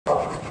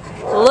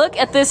look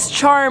at this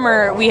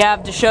charmer we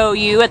have to show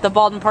you at the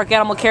Baldwin Park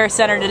Animal Care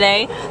Center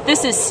today.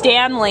 This is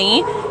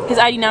Stanley. His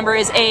ID number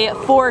is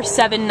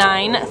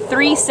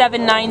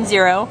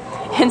A4793790.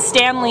 And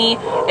Stanley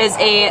is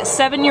a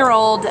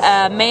 7-year-old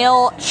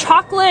male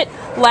chocolate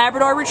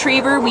Labrador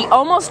Retriever. We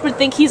almost would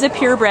think he's a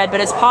purebred,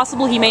 but it's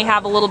possible he may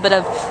have a little bit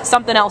of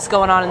something else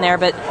going on in there.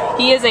 But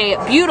he is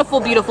a beautiful,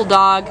 beautiful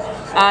dog.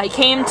 He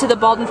came to the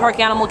Baldwin Park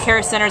Animal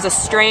Care Center as a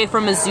stray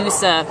from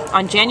Azusa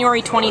on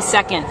January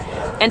 22nd.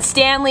 And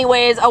Stanley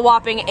weighs a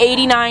whopping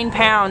 89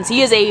 pounds.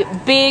 He is a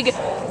big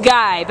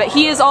guy, but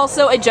he is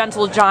also a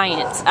gentle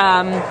giant.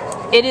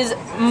 It is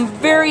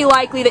very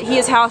likely that he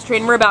is house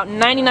trained. We're about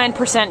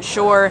 99%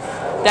 sure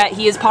that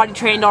he is potty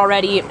trained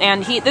already.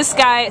 And this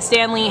guy,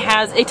 Stanley,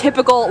 has a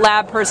typical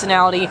lab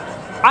personality.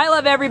 I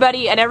love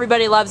everybody and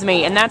everybody loves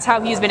me, and that's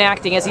how he's been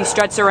acting as he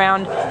struts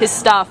around his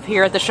stuff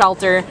here at the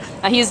shelter.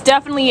 He is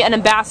definitely an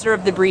ambassador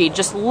of the breed,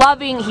 just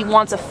loving. He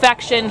wants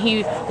affection,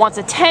 he wants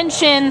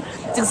attention.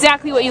 It's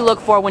exactly what you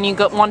look for when you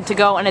want to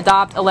go and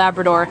adopt a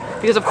Labrador,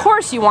 because of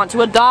course you want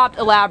to adopt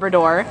a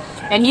Labrador,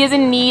 and he is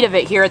in need of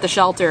it here at the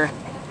shelter.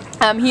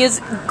 He is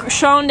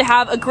shown to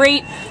have a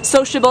great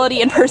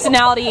sociability and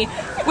personality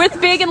with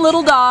big and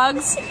little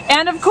dogs,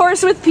 and of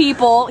course with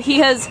people. He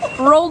has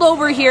rolled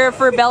over here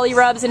for belly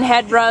rubs and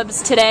head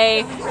rubs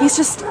today. He's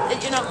just,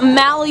 you know,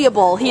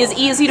 malleable. He is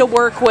easy to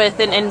work with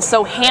and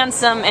so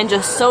handsome and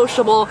just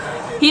sociable.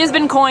 He has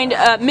been coined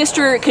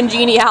Mr.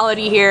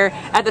 Congeniality here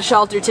at the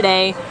shelter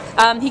today.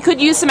 He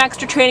could use some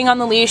extra training on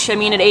the leash. I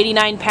mean, at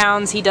 89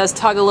 pounds, he does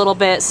tug a little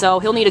bit, so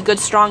he'll need a good,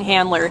 strong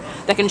handler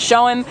that can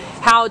show him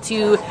how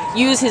to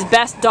use his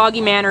best doggy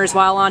manners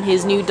while on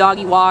his new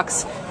doggy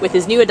walks with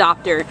his new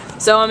adopter.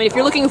 So, I mean, if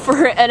you're looking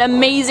for an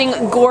amazing,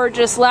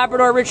 gorgeous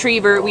Labrador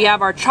Retriever, we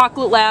have our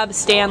Chocolate Lab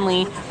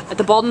Stanley at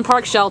the Baldwin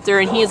Park Shelter,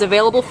 and he is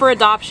available for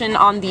adoption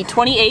on the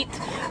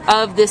 28th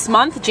of this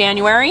month,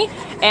 January.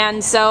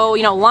 And so,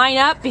 you know, line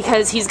up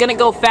because he's gonna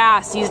go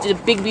fast. He's a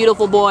big,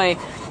 beautiful boy.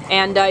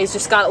 And he's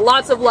just got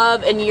lots of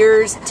love and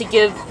years to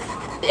give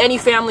any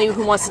family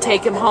who wants to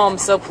take him home.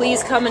 So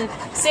please come and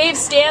save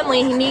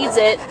Stanley. He needs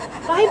it.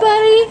 Bye,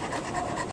 buddy.